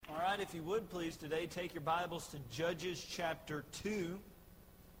if you would please today, take your Bibles to Judges chapter 2.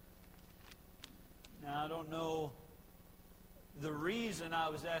 Now, I don't know the reason I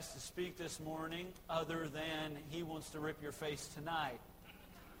was asked to speak this morning other than he wants to rip your face tonight.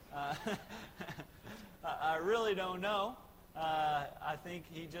 I really don't know. I think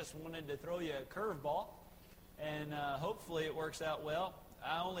he just wanted to throw you a curveball, and hopefully it works out well.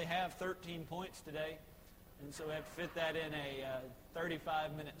 I only have 13 points today, and so we have to fit that in a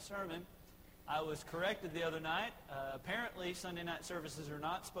 35-minute sermon. I was corrected the other night. Apparently, Sunday night services are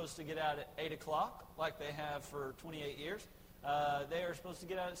not supposed to get out at 8 o'clock like they have for 28 years. They are supposed to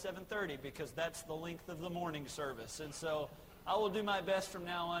get out at 7:30 because that's the length of the morning service. And so I will do my best from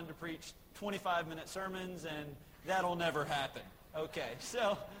now on to preach 25-minute sermons, and that'll never happen. Okay,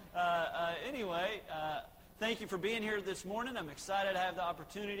 so anyway, thank you for being here this morning. I'm excited to have the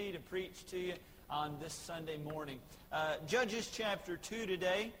opportunity to preach to you on this Sunday morning. Judges chapter 2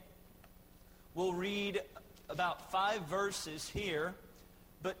 today. We'll read about 5 verses here,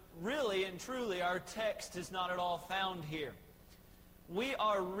 but really and truly our text is not at all found here. We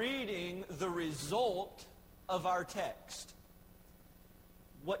are reading the result of our text.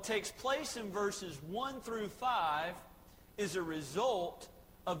 What takes place in verses 1 through 5 is a result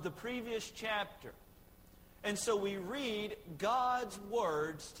of the previous chapter. And so we read God's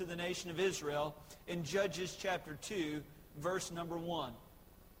words to the nation of Israel in Judges chapter 2, verse number 1.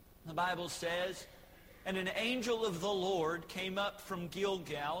 The Bible says, "And an angel of the Lord came up from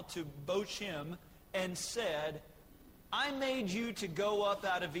Gilgal to Bochim and said, I made you to go up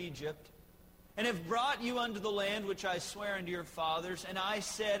out of Egypt, and have brought you unto the land which I swear unto your fathers. And I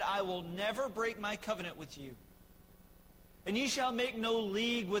said, I will never break my covenant with you. And ye shall make no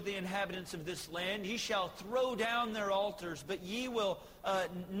league with the inhabitants of this land. Ye shall throw down their altars, but ye will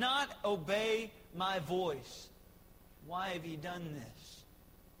not obey my voice. Why have ye done this?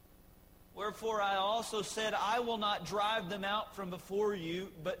 Wherefore I also said, I will not drive them out from before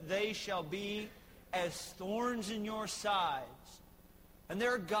you, but they shall be as thorns in your sides. And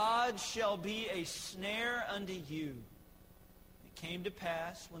their gods shall be a snare unto you. It came to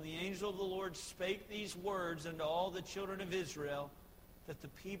pass, when the angel of the Lord spake these words unto all the children of Israel, that the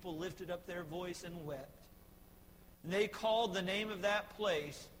people lifted up their voice and wept. And they called the name of that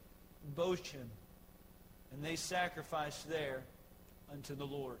place Bochim, and they sacrificed there unto the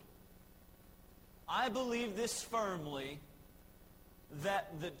Lord." I believe this firmly,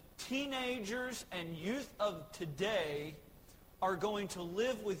 that the teenagers and youth of today are going to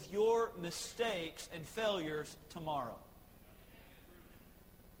live with your mistakes and failures tomorrow.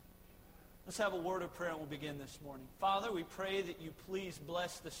 Let's have a word of prayer and we'll begin this morning. Father, we pray that you please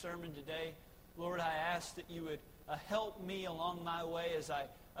bless the sermon today. Lord, I ask that you would help me along my way as I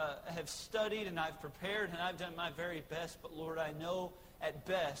have studied and I've prepared and I've done my very best. But Lord, I know at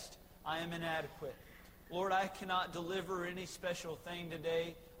best I am inadequate. Lord, I cannot deliver any special thing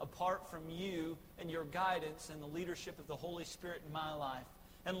today apart from you and your guidance and the leadership of the Holy Spirit in my life.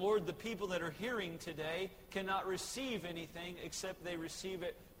 And Lord, the people that are hearing today cannot receive anything except they receive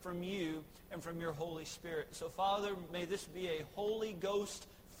it from you and from your Holy Spirit. So Father, may this be a Holy Ghost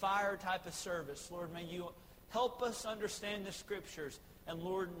fire type of service. Lord, may you help us understand the Scriptures. And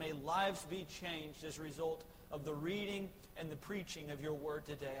Lord, may lives be changed as a result of the reading and the preaching of your word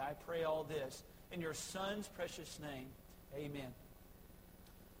today. I pray all this in your Son's precious name. Amen.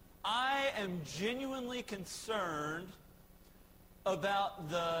 I am genuinely concerned about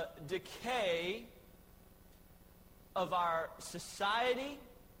the decay of our society,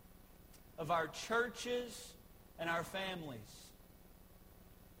 of our churches, and our families.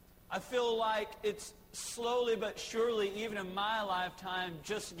 I feel like it's slowly but surely, even in my lifetime,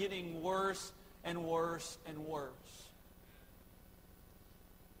 just getting worse and worse and worse.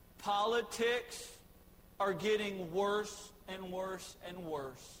 Politics are getting worse and worse and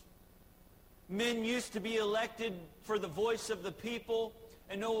worse. Men used to be elected for the voice of the people,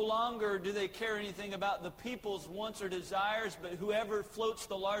 and no longer do they care anything about the people's wants or desires, but whoever floats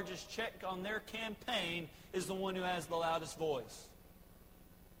the largest check on their campaign is the one who has the loudest voice.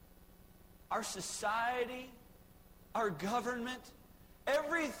 Our society, our government,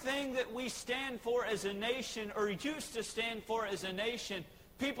 everything that we stand for as a nation, or used to stand for as a nation,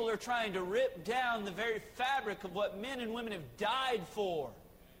 people are trying to rip down the very fabric of what men and women have died for.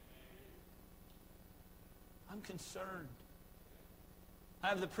 I'm concerned. I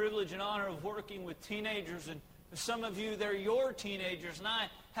have the privilege and honor of working with teenagers, and some of you, they're your teenagers, and I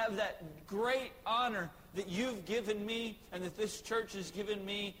have that great honor that you've given me and that this church has given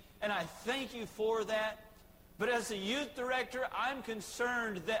me, and I thank you for that. But as a youth director, I'm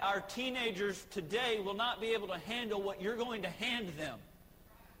concerned that our teenagers today will not be able to handle what you're going to hand them.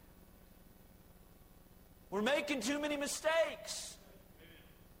 We're making too many mistakes.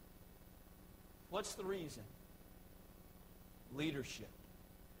 What's the reason? Leadership.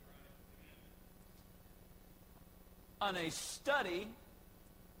 On a study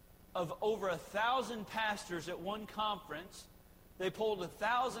of over 1,000 pastors at one conference, they polled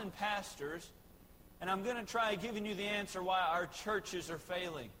 1,000 pastors, and I'm going to try giving you the answer why our churches are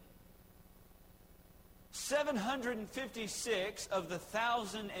failing. 756 of the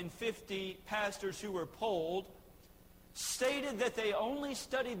 1,050 pastors who were polled stated that they only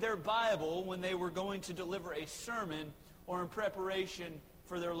studied their Bible when they were going to deliver a sermon or in preparation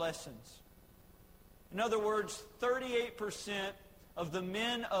for their lessons. In other words, 38% of the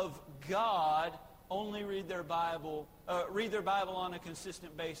men of God only read their Bible on a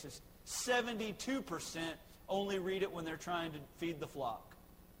consistent basis. 72% only read it when they're trying to feed the flock.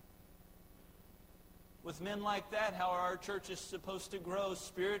 With men like that, how are our churches supposed to grow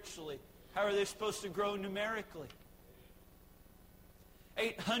spiritually? How are they supposed to grow numerically?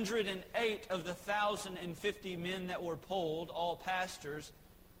 808 of the 1,050 men that were polled, all pastors,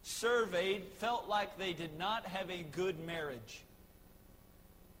 surveyed, felt like they did not have a good marriage.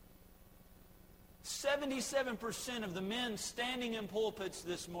 77% of the men standing in pulpits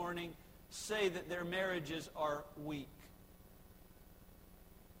this morning say that their marriages are weak.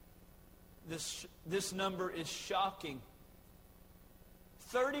 This number is shocking.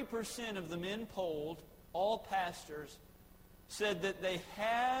 30% of the men polled, all pastors, said that they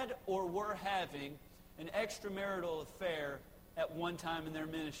had or were having an extramarital affair at one time in their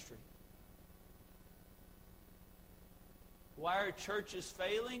ministry. Why are churches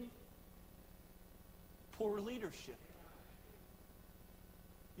failing? Poor leadership.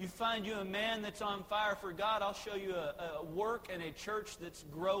 You find you a man that's on fire for God, I'll show you a work and a church that's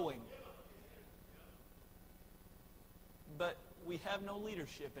growing. But we have no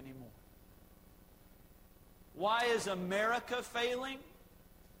leadership anymore. Why is America failing?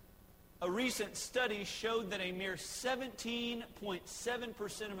 A recent study showed that a mere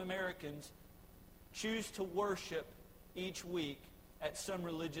 17.7% of Americans choose to worship each week at some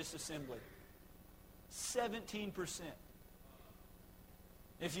religious assembly. 17%.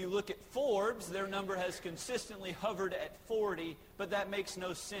 If you look at Forbes, their number has consistently hovered at 40, but that makes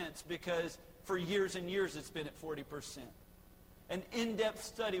no sense because for years and years it's been at 40%. An in-depth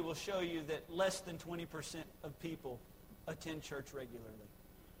study will show you that less than 20% of people attend church regularly.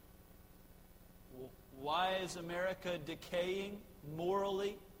 Why is America decaying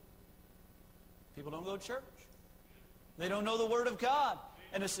morally? People don't go to church. They don't know the Word of God.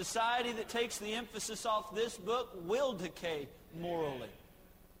 And a society that takes the emphasis off this book will decay morally.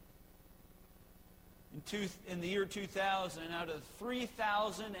 In the year 2000, out of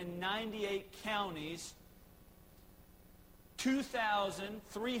 3,098 counties,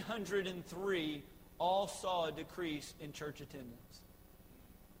 2,303 all saw a decrease in church attendance.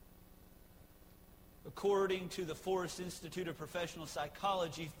 According to the Forrest Institute of Professional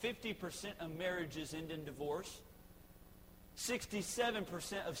Psychology, 50% of marriages end in divorce.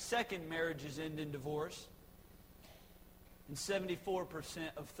 67% of second marriages end in divorce. And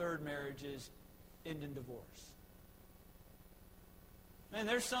 74% of third marriages end in divorce. Man,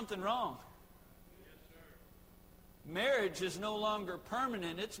 there's something wrong. Marriage is no longer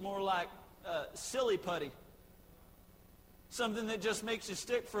permanent. It's more like silly putty. Something that just makes you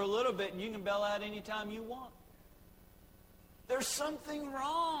stick for a little bit and you can bail out anytime you want. There's something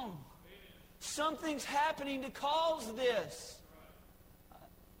wrong. Something's happening to cause this.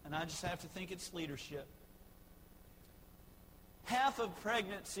 And I just have to think it's leadership. Half of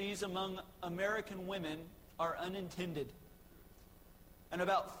pregnancies among American women are unintended. And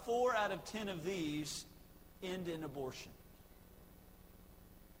about 4 out of 10 of these end in abortion.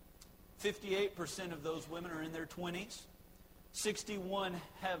 58% of those women are in their 20s. 61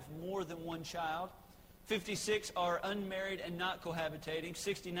 have more than one child. 56 are unmarried and not cohabitating.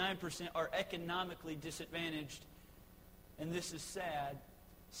 69% are economically disadvantaged. And this is sad.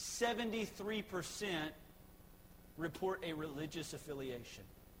 73% report a religious affiliation.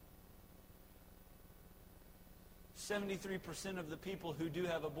 73% of the people who do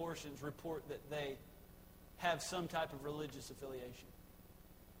have abortions report that they have some type of religious affiliation.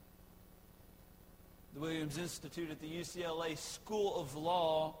 The Williams Institute at the UCLA School of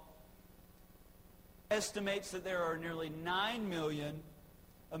Law estimates that there are nearly 9 million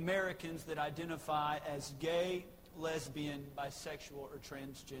Americans that identify as gay, lesbian, bisexual, or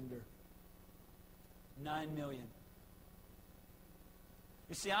transgender. 9 million.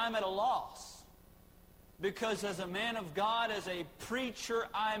 You see, I'm at a loss because as a man of God, as a preacher,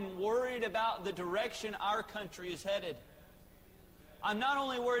 I'm worried about the direction our country is headed. I'm not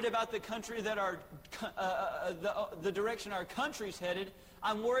only worried about the country that the direction our country's headed,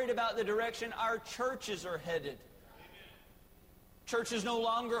 I'm worried about the direction our churches are headed. Churches no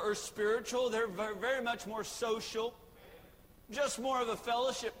longer are spiritual. They're very much more social. Just more of a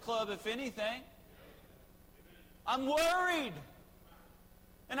fellowship club, if anything. I'm worried.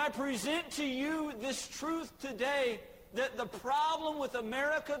 And I present to you this truth today that the problem with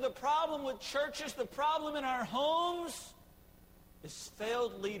America, the problem with churches, the problem in our homes is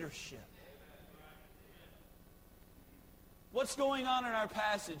failed leadership. What's going on in our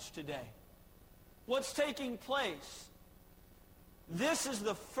passage today? What's taking place? This is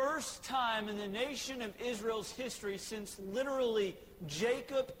the first time in the nation of Israel's history since literally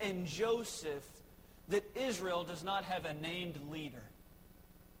Jacob and Joseph that Israel does not have a named leader.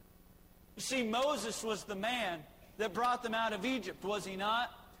 You see, Moses was the man that brought them out of Egypt, was he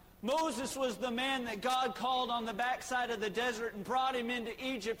not? Moses was the man that God called on the backside of the desert and brought him into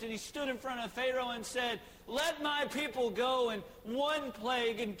Egypt, and he stood in front of Pharaoh and said, "Let my people go." And one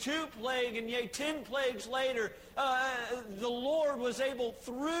plague and two plagues, and yea, 10 plagues later, the Lord was able,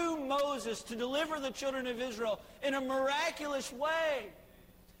 through Moses, to deliver the children of Israel in a miraculous way.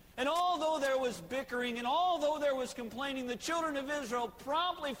 And although there was bickering and although there was complaining, the children of Israel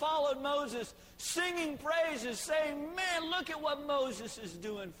promptly followed Moses, singing praises, saying, "Man, look at what Moses is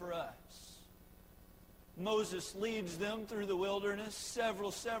doing for us." Moses leads them through the wilderness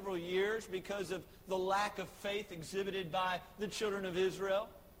several years because of the lack of faith exhibited by the children of Israel.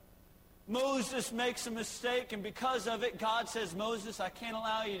 Moses makes a mistake, and because of it, God says, "Moses, I can't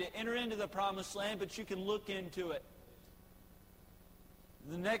allow you to enter into the promised land, but you can look into it."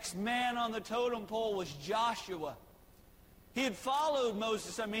 The next man on the totem pole was Joshua. He had followed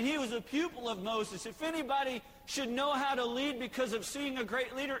Moses. He was a pupil of Moses. If anybody should know how to lead because of seeing a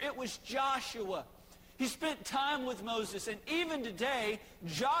great leader, it was Joshua. He spent time with Moses, and even today,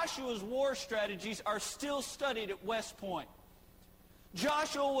 Joshua's war strategies are still studied at West Point.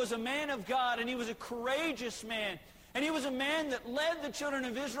 Joshua was a man of God, and he was a courageous man. And he was a man that led the children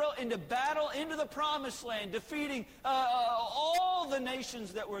of Israel into battle, into the promised land, defeating all the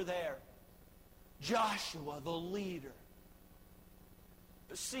nations that were there. Joshua, the leader.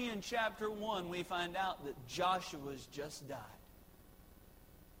 But see, in chapter 1, we find out that Joshua's just died.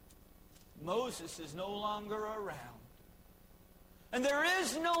 Moses is no longer around. And there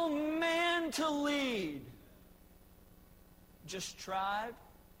is no man to lead. Just tribe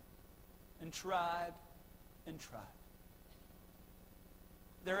and tribe and tribe.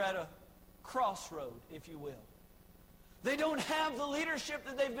 They're at a crossroad, if you will. They don't have the leadership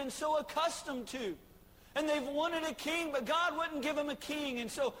that they've been so accustomed to. And they've wanted a king, but God wouldn't give them a king.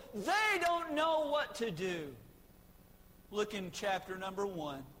 And so they don't know what to do. Look in chapter number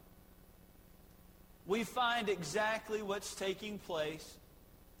 1. We find exactly what's taking place.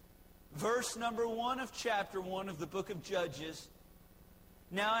 Verse number 1 of chapter 1 of the book of Judges.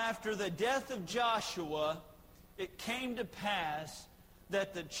 "Now after the death of Joshua, it came to pass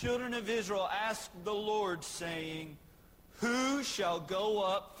that the children of Israel asked the Lord, saying, 'Who shall go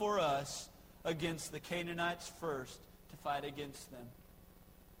up for us against the Canaanites first to fight against them?'"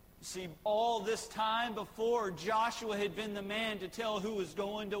 You see, all this time before, Joshua had been the man to tell who was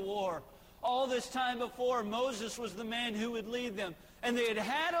going to war. All this time before, Moses was the man who would lead them. And they had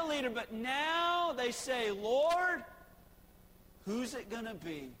had a leader, but now they say, "Lord, who's it going to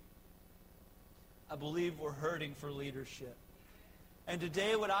be?" I believe we're hurting for leadership. And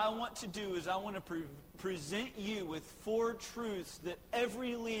today what I want to do is I want to present you with 4 truths that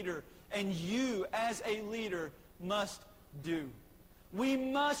every leader and you as a leader must do. We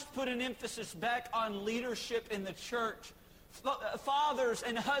must put an emphasis back on leadership in the church. Fathers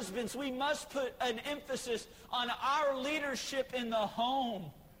and husbands, we must put an emphasis on our leadership in the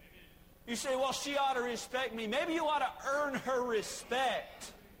home. You say, "Well, she ought to respect me." Maybe you ought to earn her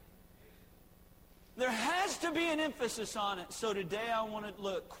respect. There has to be an emphasis on it. So today I want to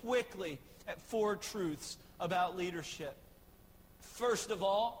look quickly at 4 truths about leadership. First of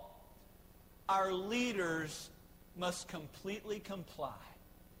all, our leaders must completely comply.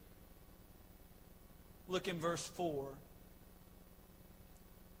 Look in verse 4.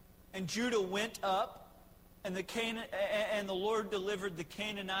 "And Judah went up, and the Lord delivered the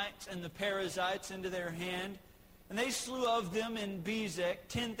Canaanites and the Perizzites into their hand, and they slew of them in Bezek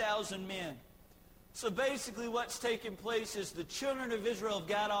 10,000 men." So basically what's taking place is the children of Israel have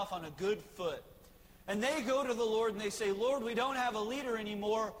got off on a good foot. And they go to the Lord and they say, "Lord, we don't have a leader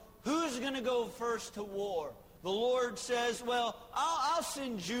anymore. Who's going to go first to war?" The Lord says, "Well, I'll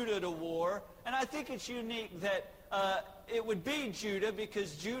send Judah to war." And I think it's unique that it would be Judah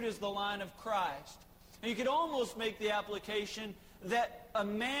because Judah is the line of Christ. And you could almost make the application that a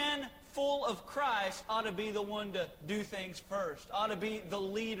man full of Christ ought to be the one to do things first, ought to be the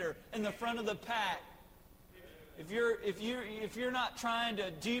leader in the front of the pack. If you're not trying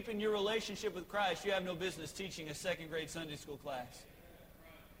to deepen your relationship with Christ, you have no business teaching a second grade Sunday school class.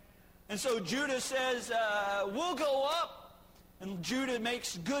 And so Judah says, we'll go up. And Judah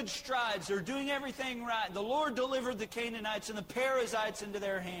makes good strides. They're doing everything right. The Lord delivered the Canaanites and the Perizzites into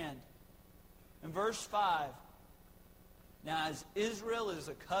their hand. In verse 5, now as Israel is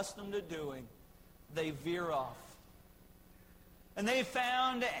accustomed to doing, they veer off. And they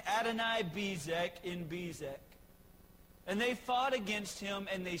found Adonai-Bezek in Bezek. And they fought against him,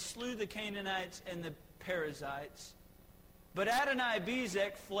 and they slew the Canaanites and the Perizzites. But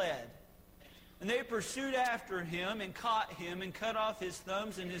Adonai-Bezek fled. And they pursued after him and caught him and cut off his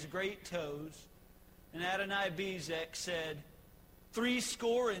thumbs and his great toes. And Adonai-Bezek said,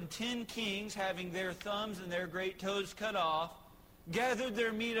 70 kings, having their thumbs and their great toes cut off, gathered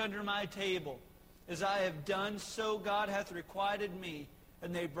their meat under my table. As I have done, so God hath requited me.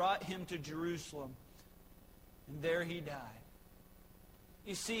 And they brought him to Jerusalem. And there he died.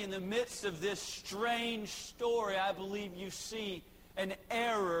 You see, in the midst of this strange story, I believe you see an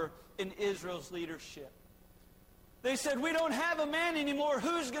error in Israel's leadership. They said, we don't have a man anymore.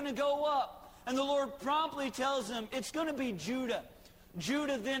 Who's going to go up? And the Lord promptly tells them, it's going to be Judah.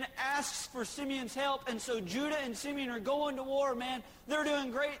 Judah then asks for Simeon's help, and so Judah and Simeon are going to war, man. They're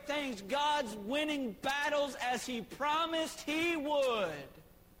doing great things. God's winning battles as he promised he would.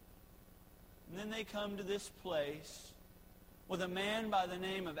 And then they come to this place with a man by the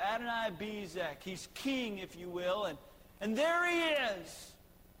name of Adonai-Bezek. He's king, if you will, and there he is.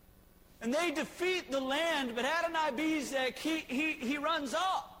 And they defeat the land, but Adonai-Bezek, he runs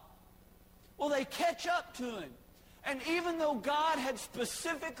off. Well, they catch up to him. And even though God had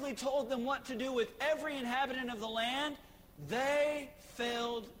specifically told them what to do with every inhabitant of the land, they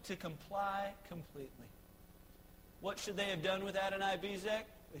failed to comply completely. What should they have done with Adonai-Bezek?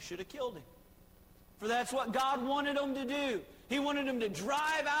 They should have killed him. For that's what God wanted them to do. He wanted them to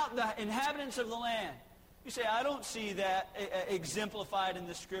drive out the inhabitants of the land. You say, I don't see that exemplified in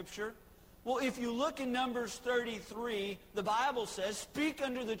the Scripture. Well, if you look in Numbers 33, the Bible says, speak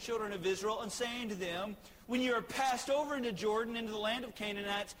unto the children of Israel, and saying to them, when you are passed over into Jordan, into the land of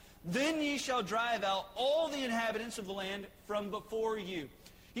Canaanites, then ye shall drive out all the inhabitants of the land from before you.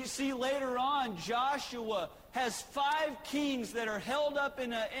 You see, later on, Joshua has 5 kings that are held up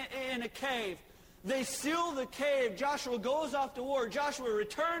in a cave. They seal the cave. Joshua goes off to war. Joshua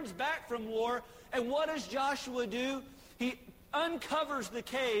returns back from war. And what does Joshua do? He uncovers the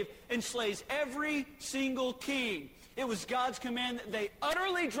cave and slays every single king. It was God's command that they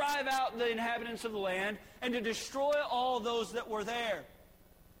utterly drive out the inhabitants of the land and to destroy all those that were there.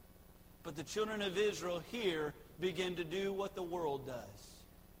 But the children of Israel here begin to do what the world does.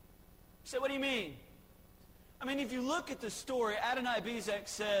 So what do you mean? I mean, if you look at the story, Adonai-Bezek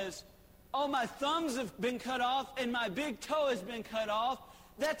says, oh, my thumbs have been cut off and my big toe has been cut off.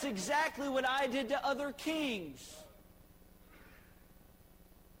 That's exactly what I did to other kings.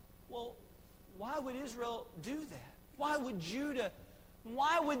 Well, why would Israel do that? Why would Judah,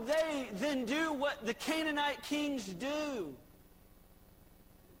 why would they then do what the Canaanite kings do?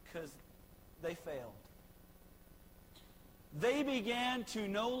 Because they failed. They began to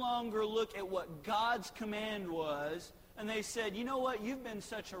no longer look at what God's command was, and they said, you know what, you've been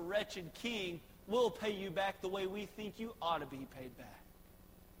such a wretched king, we'll pay you back the way we think you ought to be paid back.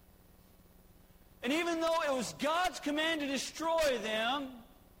 And even though it was God's command to destroy them,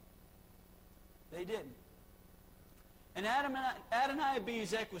 they didn't. And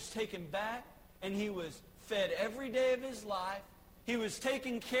Adonai-Bezek was taken back, and he was fed every day of his life. He was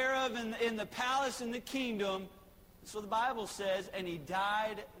taken care of in the palace in the kingdom. So the Bible says, and he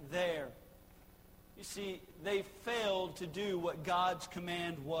died there. You see, they failed to do what God's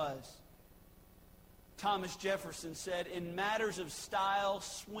command was. Thomas Jefferson said, in matters of style,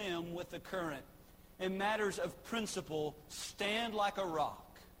 swim with the current. In matters of principle, stand like a rock.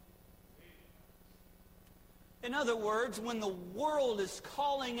 In other words, when the world is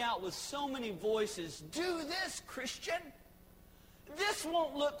calling out with so many voices, do this, Christian. This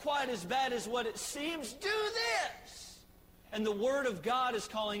won't look quite as bad as what it seems. Do this. And the Word of God is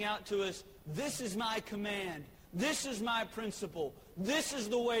calling out to us, this is my command. This is my principle. This is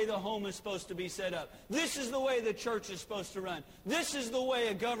the way the home is supposed to be set up. This is the way the church is supposed to run. This is the way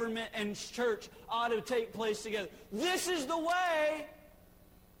a government and church ought to take place together. This is the way.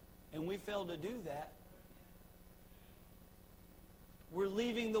 And we fail to do that. We're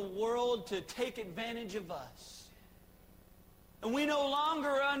leaving the world to take advantage of us. And we no longer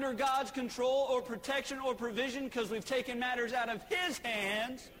are under God's control or protection or provision because we've taken matters out of His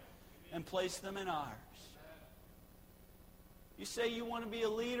hands and placed them in ours. You say you want to be a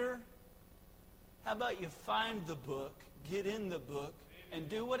leader? How about you find the book, get in the book, and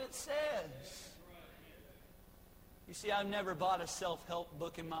do what it says? You see, I've never bought a self-help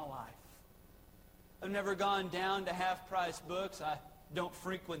book in my life. I've never gone down to half-price books. I don't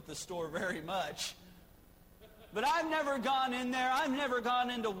frequent the store very much. But I've never gone in there. I've never gone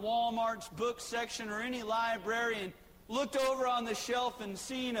into Walmart's book section or any library and looked over on the shelf and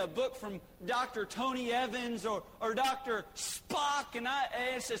seen a book from Dr. Tony Evans or Dr. Spock, and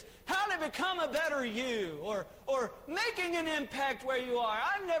it says, How to Become a Better You, or Making an Impact Where You Are.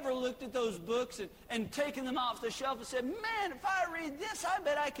 I've never looked at those books and taken them off the shelf and said, man, if I read this, I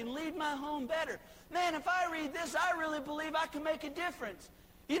bet I can lead my home better. Man, if I read this, I really believe I can make a difference.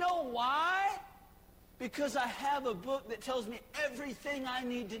 You know why? Because I have a book that tells me everything I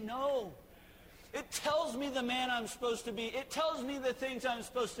need to know. It tells me the man I'm supposed to be. It tells me the things I'm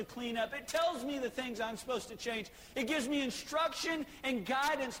supposed to clean up. It tells me the things I'm supposed to change. It gives me instruction and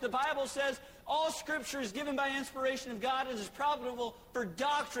guidance. The Bible says all Scripture is given by inspiration of God and is profitable for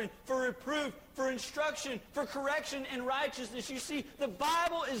doctrine, for reproof, for instruction, for correction in righteousness. You see, the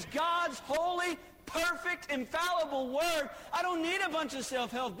Bible is God's holy, perfect, infallible word. I don't need a bunch of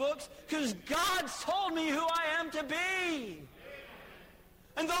self-help books because God's told me who I am to be.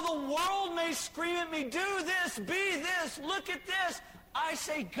 And though the world may scream at me, do this, be this, look at this, I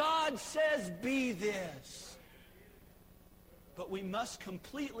say, God says be this. But we must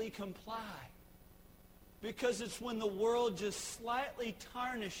completely comply. Because it's when the world just slightly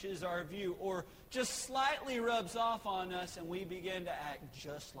tarnishes our view or just slightly rubs off on us and we begin to act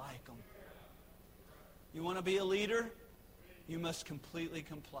just like them. You want to be a leader? You must completely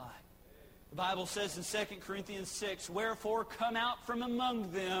comply. The Bible says in 2 Corinthians 6, Wherefore come out from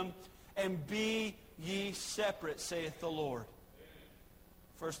among them and be ye separate, saith the Lord.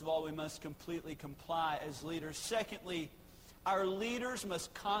 First of all, we must completely comply as leaders. Secondly, our leaders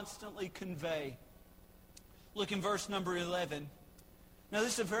must constantly convey. Look in verse number 11. Now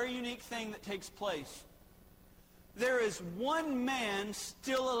this is a very unique thing that takes place. There is one man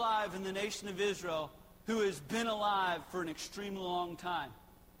still alive in the nation of Israel who has been alive for an extremely long time.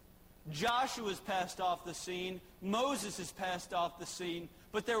 Joshua has passed off the scene. Moses has passed off the scene.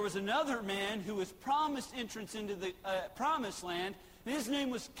 But there was another man who was promised entrance into the promised land, and his name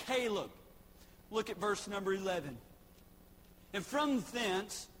was Caleb. Look at verse number 11. And from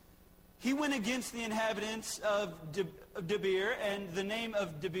thence he went against the inhabitants of Debir, and the name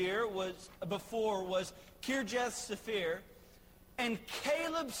of Debir was Kirjath-Sepher. And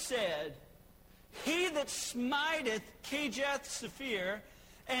Caleb said, He that smiteth Kirjath-Sepher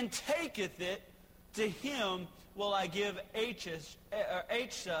and taketh it, to him will I give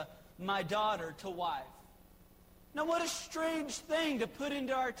Achsah, my daughter, to wife. Now what a strange thing to put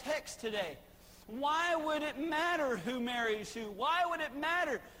into our text today. Why would it matter who marries who? Why would it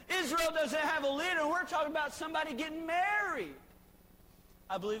matter? Israel doesn't have a leader, and we're talking about somebody getting married.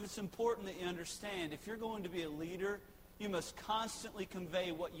 I believe it's important that you understand, if you're going to be a leader, you must constantly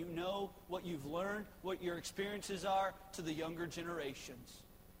convey what you know, what you've learned, what your experiences are to the younger generations.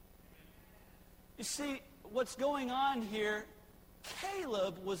 You see, what's going on here,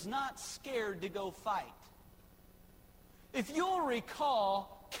 Caleb was not scared to go fight. If you'll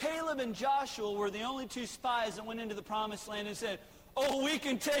recall, Caleb and Joshua were the only two spies that went into the promised land and said, Oh, we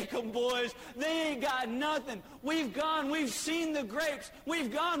can take them, boys. They ain't got nothing. We've gone, we've seen the grapes.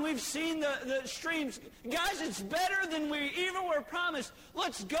 We've gone, we've seen the streams. Guys, it's better than we even were promised.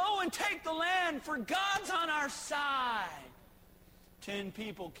 Let's go and take the land, for God's on our side. 10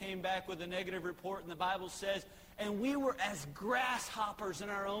 people came back with a negative report, and the Bible says, and we were as grasshoppers in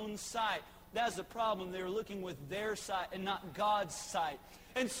our own sight. That's the problem. They were looking with their sight and not God's sight.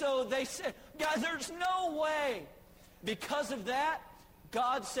 And so they said, guys, there's no way. Because of that,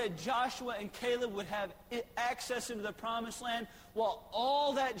 God said Joshua and Caleb would have access into the promised land while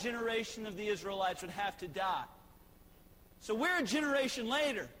all that generation of the Israelites would have to die. So we're a generation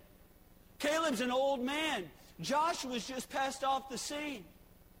later. Caleb's an old man. Joshua's just passed off the scene.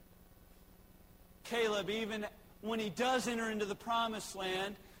 Caleb, even when he does enter into the promised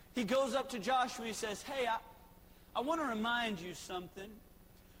land, he goes up to Joshua. He says, Hey, I want to remind you something.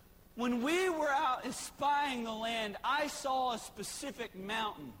 When we were out spying the land, I saw a specific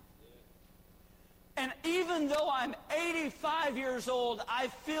mountain. And even though I'm 85 years old, I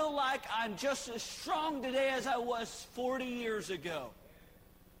feel like I'm just as strong today as I was 40 years ago.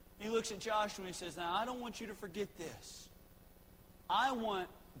 He looks at Joshua and he says, Now, I don't want you to forget this. I want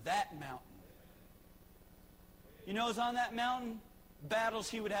that mountain. You know what's on that mountain? Battles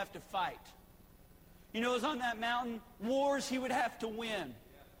he would have to fight. You know what's on that mountain? Wars he would have to win.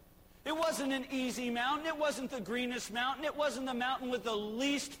 It wasn't an easy mountain. It wasn't the greenest mountain. It wasn't the mountain with the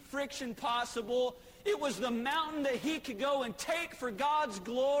least friction possible. It was the mountain that he could go and take for God's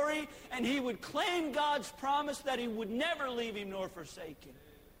glory, and he would claim God's promise that he would never leave him nor forsake him.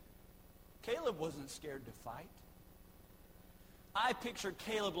 Caleb wasn't scared to fight. I picture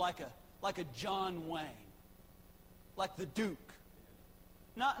Caleb like a John Wayne, like the Duke.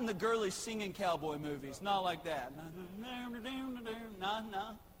 Not in the girly singing cowboy movies, not like that.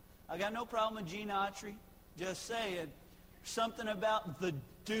 No. I got no problem with Gene Autry. Just saying, something about the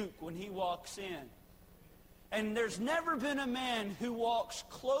Duke when he walks in. And there's never been a man who walks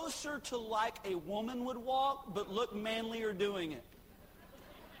closer to like a woman would walk, but look manlier doing it.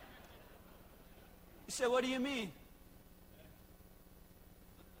 You say, what do you mean?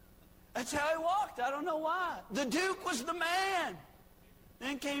 That's how he walked. I don't know why. The Duke was the man.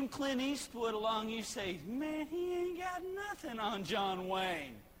 Then came Clint Eastwood along. You say, man, he ain't got nothing on John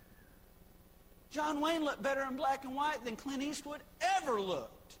Wayne. John Wayne looked better in black and white than Clint Eastwood ever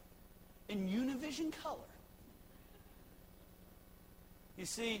looked in Univision color. You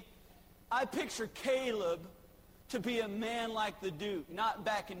see, I picture Caleb to be a man like the Duke, not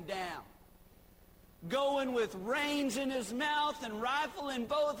backing down. Going with reins in his mouth and rifle in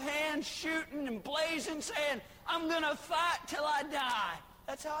both hands, shooting and blazing, saying, I'm going to fight till I die.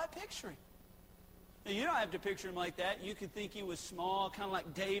 That's how I picture him. Now, you don't have to picture him like that. You could think he was small, kind of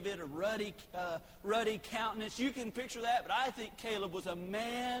like David, a ruddy countenance. You can picture that, but I think Caleb was a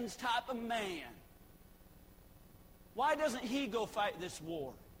man's type of man. Why doesn't he go fight this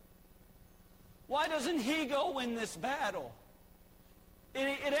war? Why doesn't he go win this battle?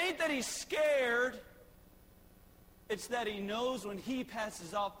 It ain't that he's scared. It's that he knows when he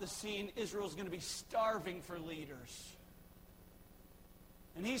passes off the scene, Israel's going to be starving for leaders.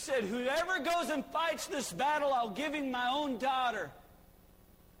 And he said, whoever goes and fights this battle, I'll give him my own daughter.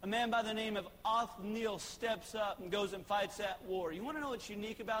 A man by the name of Othniel steps up and goes and fights that war. You want to know what's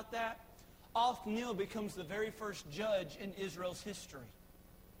unique about that? Othniel becomes the very first judge in Israel's history.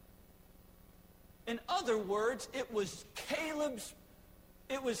 In other words, it was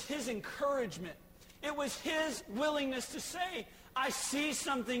his encouragement. It was his willingness to say, I see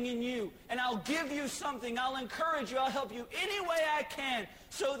something in you, and I'll give you something. I'll encourage you. I'll help you any way I can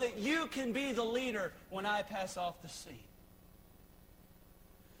so that you can be the leader when I pass off the scene.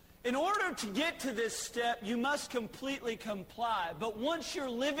 In order to get to this step, you must completely comply. But once you're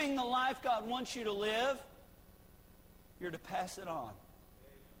living the life God wants you to live, you're to pass it on.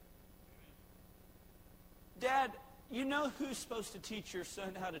 Dad, you know who's supposed to teach your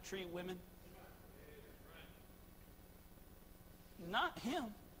son how to treat women? Not him.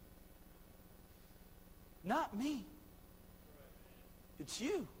 Not me. It's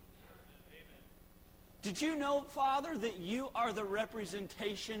you. Did you know, Father, that you are the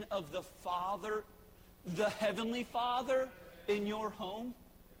representation of the Father, the Heavenly Father, in your home?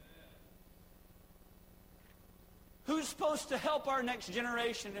 Who's supposed to help our next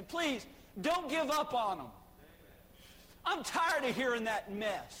generation? And please, don't give up on them. I'm tired of hearing that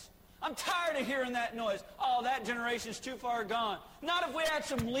mess. I'm tired of hearing that noise. Oh, that generation's too far gone. Not if we had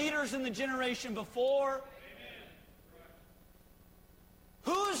some leaders in the generation before.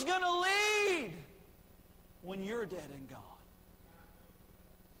 Who's going to lead when you're dead and gone?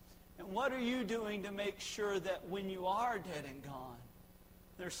 And what are you doing to make sure that when you are dead and gone,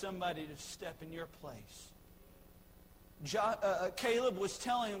 there's somebody to step in your place? Caleb was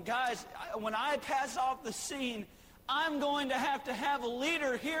telling him, guys, when I pass off the scene, I'm going to have a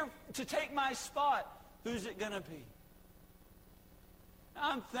leader here to take my spot. Who's it going to be?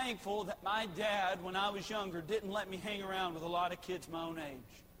 I'm thankful that my dad, when I was younger, didn't let me hang around with a lot of kids my own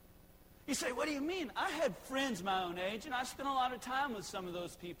age. You say, what do you mean? I had friends my own age, and I spent a lot of time with some of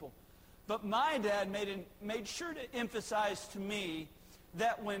those people. But my dad made sure to emphasize to me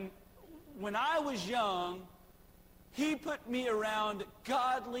that when I was young, he put me around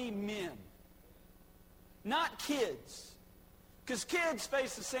godly men. Not kids. Because kids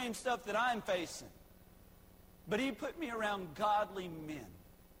face the same stuff that I'm facing. But he put me around godly men.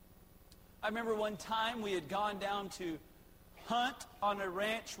 I remember one time we had gone down to hunt on a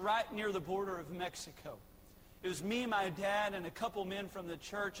ranch right near the border of Mexico. It was me, my dad, and a couple men from the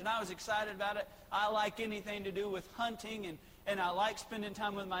church, and I was excited about it. I like anything to do with hunting, and I like spending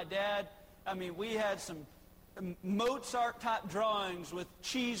time with my dad. I mean, we had some Mozart-type drawings with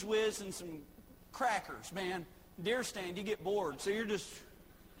Cheese Whiz and some crackers, man. Deer stand, you get bored, so you're just...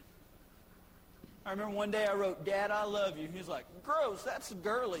 I remember one day I wrote, Dad, I love you. He's like, gross, that's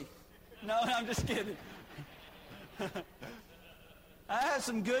girly. No, I'm just kidding. I had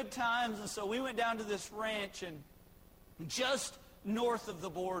some good times, and so we went down to this ranch and just north of the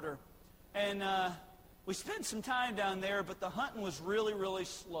border. And we spent some time down there, but the hunting was really, really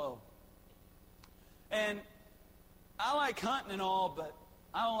slow. And I like hunting and all, but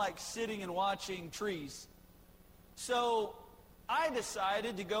I don't like sitting and watching trees. So I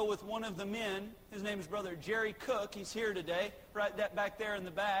decided to go with one of the men. His name is Brother Jerry Cook. He's here today, right back there in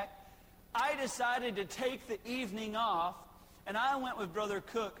the back. I decided to take the evening off, and I went with Brother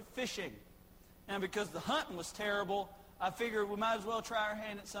Cook fishing. And because the hunting was terrible, I figured we might as well try our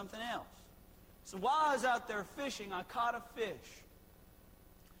hand at something else. So while I was out there fishing, I caught a fish.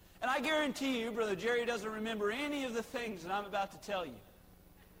 And I guarantee you, Brother Jerry doesn't remember any of the things that I'm about to tell you.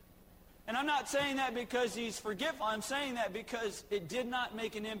 And I'm not saying that because he's forgetful. I'm saying that because it did not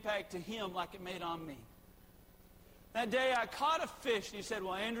make an impact to him like it made on me. That day I caught a fish, and he said,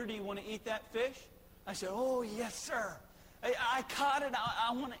 well, Andrew, do you want to eat that fish? I said, oh, yes, sir. I caught it.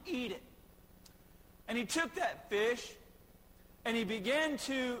 I want to eat it. And he took that fish, and he began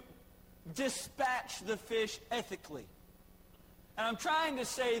to dispatch the fish ethically. And I'm trying to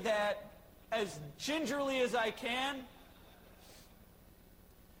say that as gingerly as I can,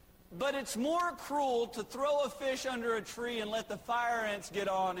 but it's more cruel to throw a fish under a tree and let the fire ants get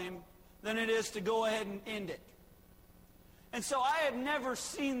on him than it is to go ahead and end it. And so I had never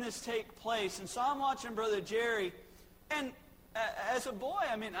seen this take place. And so I'm watching Brother Jerry. And as a boy,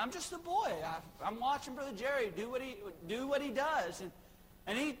 I mean, I'm just a boy. I'm watching Brother Jerry do what he does.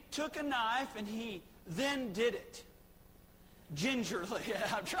 And he took a knife and he then did it. Gingerly.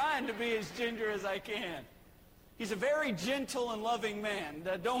 I'm trying to be as ginger as I can. He's a very gentle and loving man.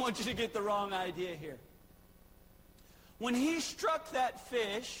 I don't want you to get the wrong idea here. When he struck that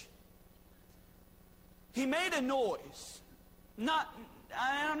fish, he made a noise.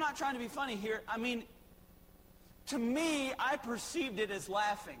 I'm not trying to be funny here. I mean, to me, I perceived it as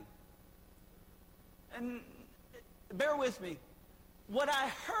laughing. And bear with me. What I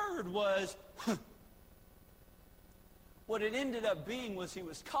heard was, what it ended up being was he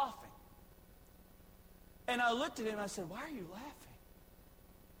was coughing. And I looked at him and I said, why are you laughing?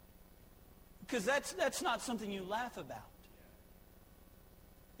 Because that's not something you laugh about.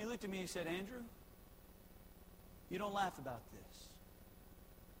 He looked at me and he said, Andrew, you don't laugh about this.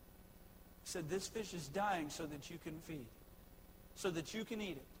 He said, this fish is dying so that you can feed, so that you can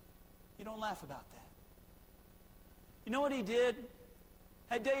eat it. You don't laugh about that. You know what he did?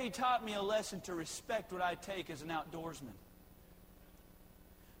 That day he taught me a lesson to respect what I take as an outdoorsman.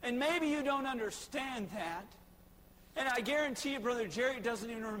 And maybe you don't understand that. And I guarantee you, Brother Jerry doesn't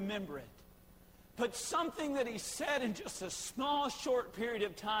even remember it. But something that he said in just a small, short period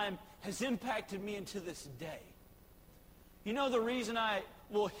of time has impacted me into this day. You know the reason I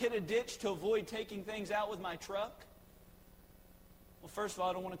will hit a ditch to avoid taking things out with my truck? Well, first of all,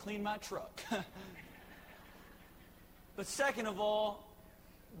 I don't want to clean my truck. But second of all,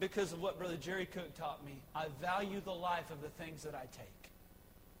 because of what Brother Jerry Cook taught me, I value the life of the things that I take.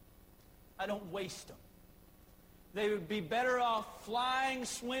 I don't waste them. They would be better off flying,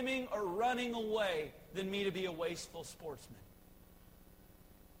 swimming, or running away than me to be a wasteful sportsman.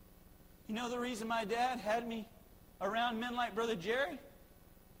 You know the reason my dad had me around men like Brother Jerry?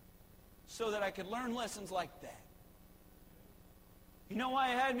 So that I could learn lessons like that. You know why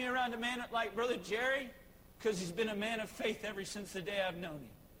he had me around a man like Brother Jerry? Because he's been a man of faith ever since the day I've known him.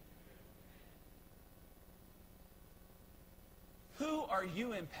 Who are you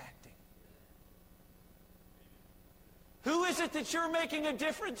impacting? Who is it that you're making a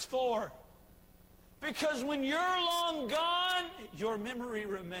difference for? Because when you're long gone, your memory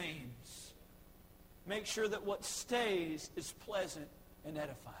remains. Make sure that what stays is pleasant and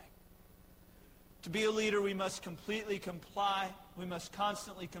edifying. To be a leader, we must completely comply. We must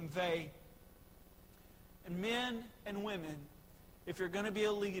constantly convey. And men and women, if you're going to be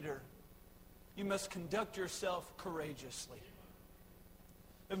a leader, you must conduct yourself courageously.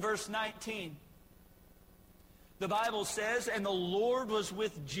 In verse 19, the Bible says, and the Lord was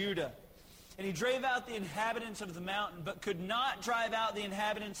with Judah, and he drave out the inhabitants of the mountain, but could not drive out the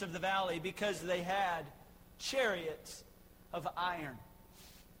inhabitants of the valley because they had chariots of iron.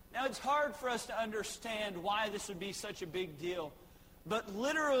 Now, it's hard for us to understand why this would be such a big deal, but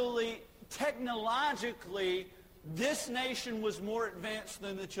literally, technologically, this nation was more advanced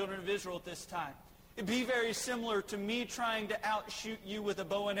than the children of Israel at this time. It'd be very similar to me trying to outshoot you with a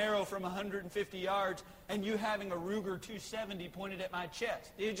bow and arrow from 150 yards and you having a Ruger 270 pointed at my chest.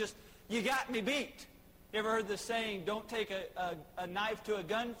 You got me beat. You ever heard the saying, don't take a knife to a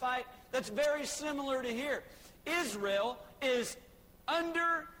gunfight? That's very similar to here. Israel is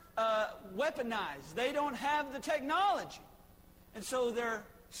under weaponized. They don't have the technology. And so they're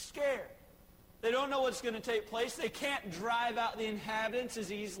scared. They don't know what's going to take place. They can't drive out the inhabitants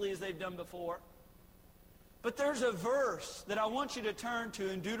as easily as they've done before. But there's a verse that I want you to turn to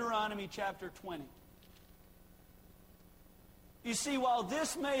in Deuteronomy chapter 20. You see, while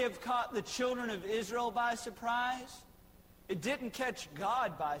this may have caught the children of Israel by surprise, it didn't catch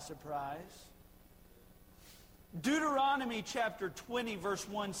God by surprise. Deuteronomy chapter 20 verse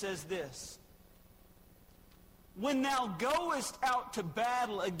 1 says this: When thou goest out to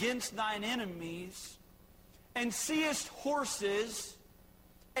battle against thine enemies, and seest horses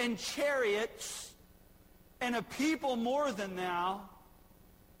and chariots and a people more than thou,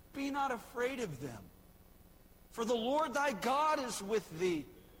 be not afraid of them. For the Lord thy God is with thee,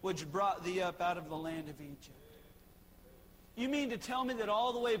 which brought thee up out of the land of Egypt. You mean to tell me that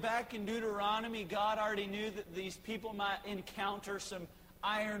all the way back in Deuteronomy, God already knew that these people might encounter some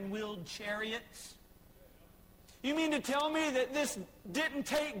iron-wheeled chariots? You mean to tell me that this didn't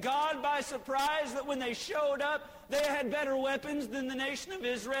take God by surprise, that when they showed up, they had better weapons than the nation of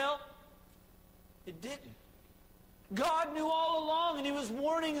Israel? It didn't. God knew all along, and he was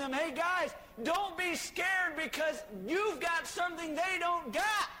warning them, hey guys, don't be scared because you've got something they don't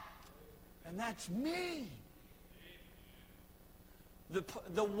got. And that's me.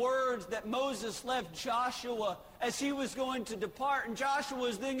 The words that Moses left Joshua as he was going to depart, and Joshua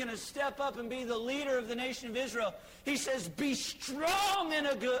was then going to step up and be the leader of the nation of Israel. He says, be strong and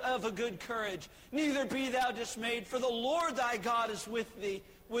of a good courage. Neither be thou dismayed, for the Lord thy God is with thee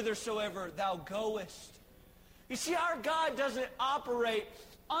whithersoever thou goest. You see, our God doesn't operate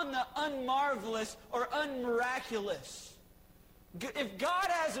on the unmarvelous or unmiraculous. If God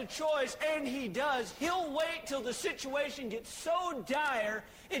has a choice, and he does, he'll wait till the situation gets so dire,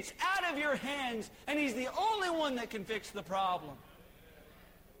 it's out of your hands, and he's the only one that can fix the problem.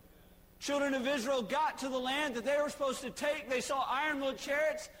 Children of Israel got to the land that they were supposed to take. They saw iron-wheeled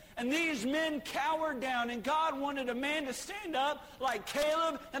chariots, and these men cowered down, and God wanted a man to stand up like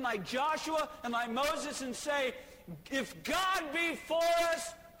Caleb and like Joshua and like Moses and say, if God be for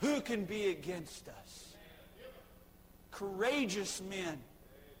us, who can be against us? Courageous men.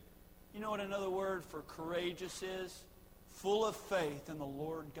 You know what another word for courageous is? Full of faith in the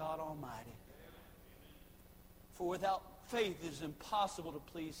Lord God Almighty. For without faith it is impossible to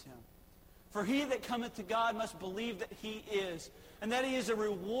please him. For he that cometh to God must believe that he is, and that he is a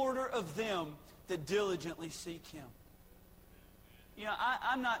rewarder of them that diligently seek him. You know,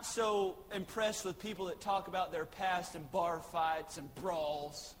 I'm not so impressed with people that talk about their past and bar fights and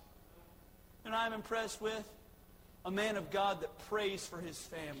brawls. And I'm impressed with a man of God that prays for his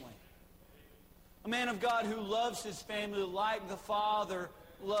family. A man of God who loves his family like the Father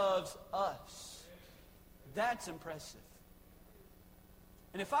loves us. That's impressive.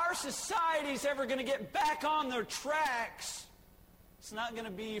 And if our society's ever going to get back on their tracks, it's not going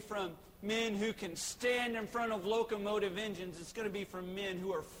to be from men who can stand in front of locomotive engines. It's going to be from men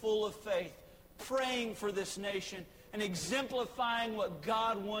who are full of faith, praying for this nation and exemplifying what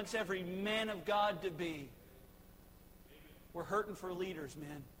God wants every man of God to be. We're hurting for leaders,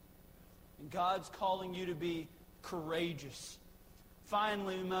 man. And God's calling you to be courageous.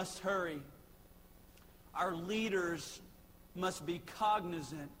 Finally, we must hurry. Our leaders must be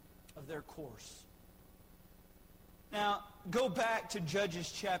cognizant of their course. Now, go back to Judges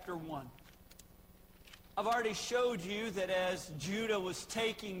chapter 1. I've already showed you that as Judah was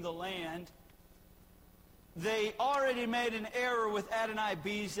taking the land, they already made an error with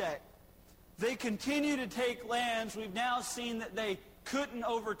Adonai-Bezek. They continue to take lands. We've now seen that they couldn't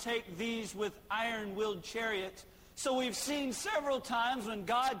overtake these with iron-wheeled chariots. So we've seen several times when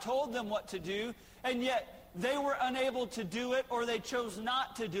God told them what to do, and yet they were unable to do it, or they chose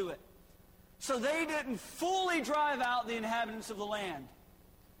not to do it. So they didn't fully drive out the inhabitants of the land.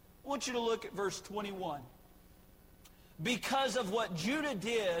 I want you to look at verse 21. Because of what Judah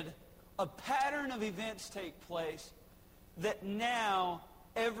did, a pattern of events take place that now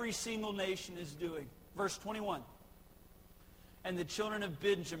every single nation is doing. Verse 21. And the children of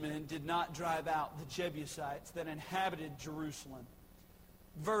Benjamin did not drive out the Jebusites that inhabited Jerusalem.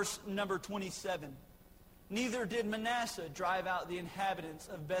 Verse number 27. Neither did Manasseh drive out the inhabitants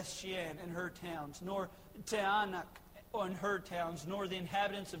of Bethshean and her towns, nor Taanach and her towns, nor the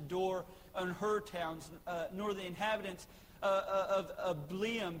inhabitants of Dor and her towns, nor the inhabitants of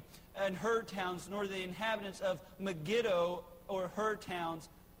Bleam and her towns, nor the inhabitants of Megiddo or her towns,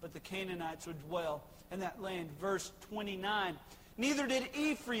 but the Canaanites would dwell in that land. Verse 29, Neither did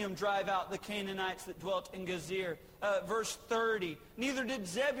Ephraim drive out the Canaanites that dwelt in Gezer. Verse 30. Neither did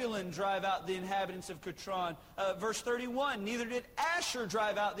Zebulun drive out the inhabitants of Kitron. Verse 31. Neither did Asher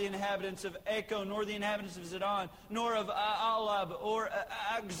drive out the inhabitants of Echo, nor the inhabitants of Zidon, nor of Alab, or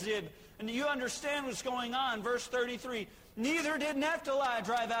Agzib. And you understand what's going on. Verse 33. Neither did Naphtali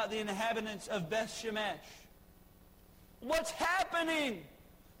drive out the inhabitants of Beth Shemesh. What's happening?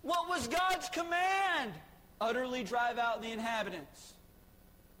 What was God's command? Utterly drive out the inhabitants.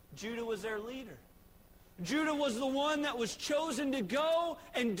 Judah was their leader. Judah was the one that was chosen to go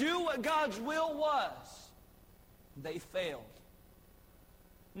and do what God's will was. They failed.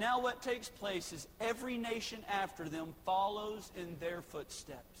 Now what takes place is every nation after them follows in their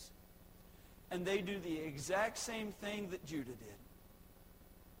footsteps. And they do the exact same thing that Judah did.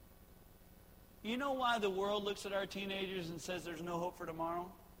 You know why the world looks at our teenagers and says there's no hope for tomorrow?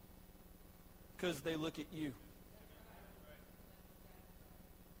 Because they look at you.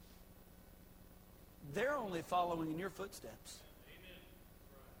 They're only following in your footsteps.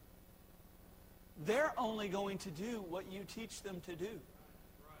 They're only going to do what you teach them to do.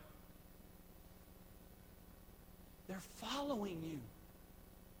 They're following you.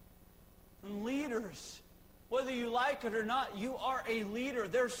 And leaders, whether you like it or not, you are a leader.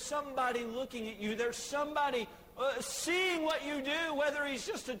 There's somebody looking at you. There's somebody seeing what you do, whether he's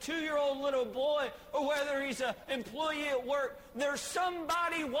just a 2-year-old little boy or whether he's an employee at work. There's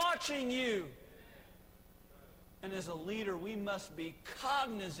somebody watching you. And as a leader, we must be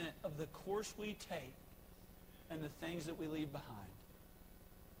cognizant of the course we take and the things that we leave behind.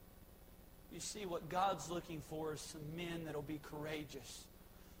 You see, what God's looking for is some men that will be courageous.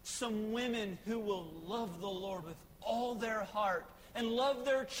 Some women who will love the Lord with all their heart and love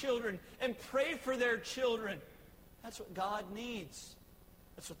their children and pray for their children. That's what God needs.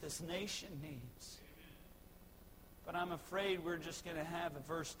 That's what this nation needs. But I'm afraid we're just going to have a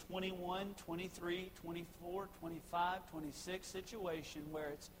verse 21, 23, 24, 25, 26 situation where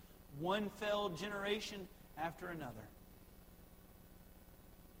it's one failed generation after another.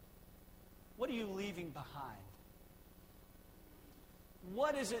 What are you leaving behind?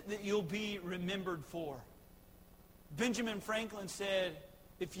 What is it that you'll be remembered for? Benjamin Franklin said,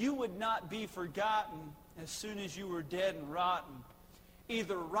 if you would not be forgotten as soon as you were dead and rotten,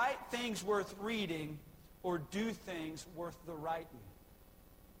 either write things worth reading or do things worth the writing.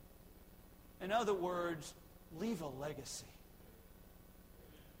 In other words, leave a legacy.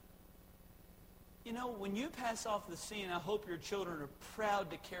 You know, when you pass off the scene, I hope your children are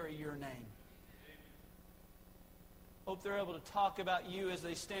proud to carry your name. Hope they're able to talk about you as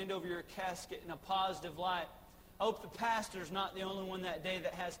they stand over your casket in a positive light. I hope the pastor's not the only one that day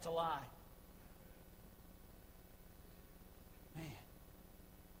that has to lie. Man,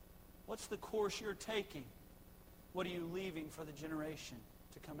 what's the course you're taking? What are you leaving for the generation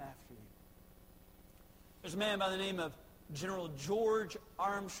to come after you? There's a man by the name of General George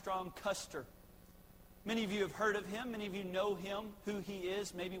Armstrong Custer. Many of you have heard of him. Many of you know him, who he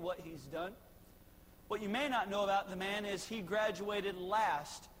is, maybe what he's done. What you may not know about the man is he graduated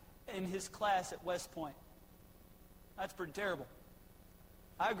last in his class at West Point. That's pretty terrible.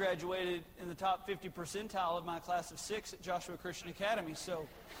 I graduated in the top 50 percentile of my class of 6 at Joshua Christian Academy, so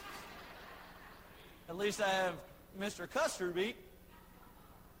at least I have Mr. Custer beat.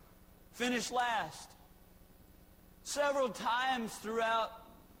 Finished last. Several times throughout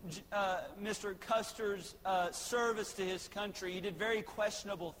Mr. Custer's service to his country, he did very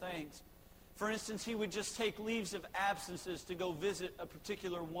questionable things. For instance, he would just take leaves of absences to go visit a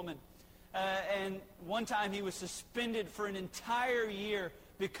particular woman. And one time he was suspended for an entire year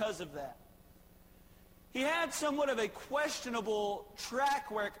because of that. He had somewhat of a questionable track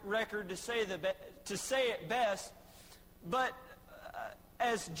record, to say it best, but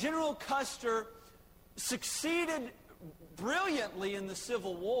as General Custer succeeded brilliantly in the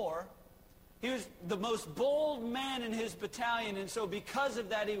Civil War, he was the most bold man in his battalion, and so because of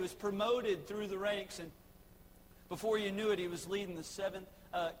that, he was promoted through the ranks, and before you knew it, he was leading the 7th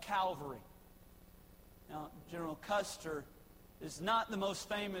Cavalry. Now, General Custer is not the most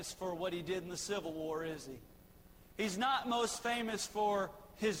famous for what he did in the Civil War, is he? He's not most famous for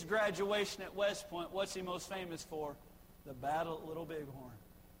his graduation at West Point. What's he most famous for? The Battle at Little Bighorn.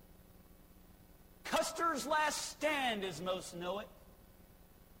 Custer's last stand, as most know it,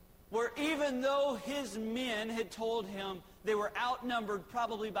 where even though his men had told him they were outnumbered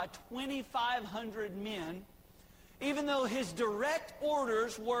probably by 2,500 men, even though his direct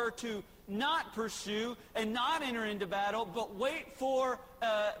orders were to not pursue and not enter into battle, but wait for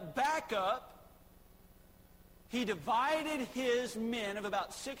backup, he divided his men of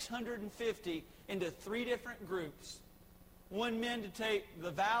about 650 into 3 different groups one man to take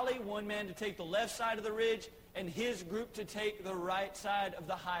the valley, one man to take the left side of the ridge, and his group to take the right side of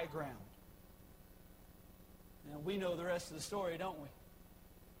the high ground. Now, we know the rest of the story, don't we?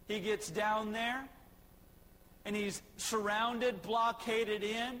 He gets down there, and he's surrounded, blockaded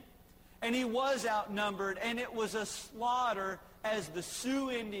in, and he was outnumbered, and it was a slaughter as the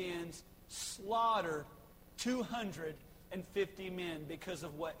Sioux Indians slaughtered 250 men because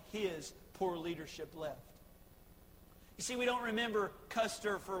of what his poor leadership left. You see, we don't remember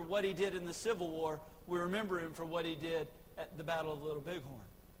Custer for what he did in the Civil War. We remember him for what he did at the Battle of Little Bighorn.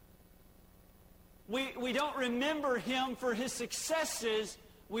 We don't remember him for his successes.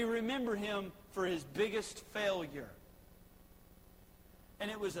 We remember him for his biggest failure. And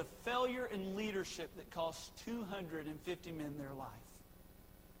it was a failure in leadership that cost 250 men their life.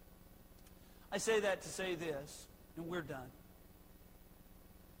 I say that to say this, and we're done.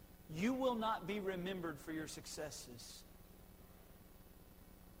 You will not be remembered for your successes.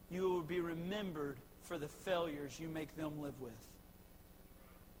 You will be remembered for the failures you make them live with.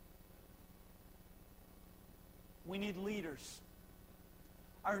 We need leaders.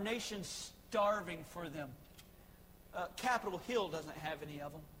 Our nation's starving for them. Capitol Hill doesn't have any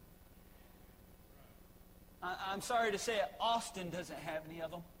of them. I'm sorry to say it, Austin doesn't have any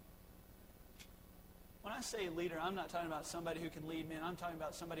of them. When I say leader, I'm not talking about somebody who can lead men. I'm talking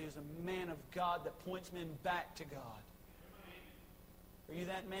about somebody who's a man of God that points men back to God. Are you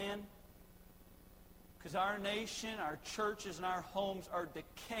that man? Because our nation, our churches, and our homes are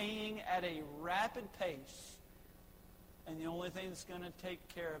decaying at a rapid pace. And the only thing that's going to take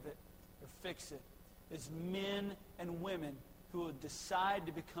care of it or fix it is men and women who will decide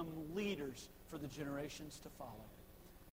to become leaders for the generations to follow.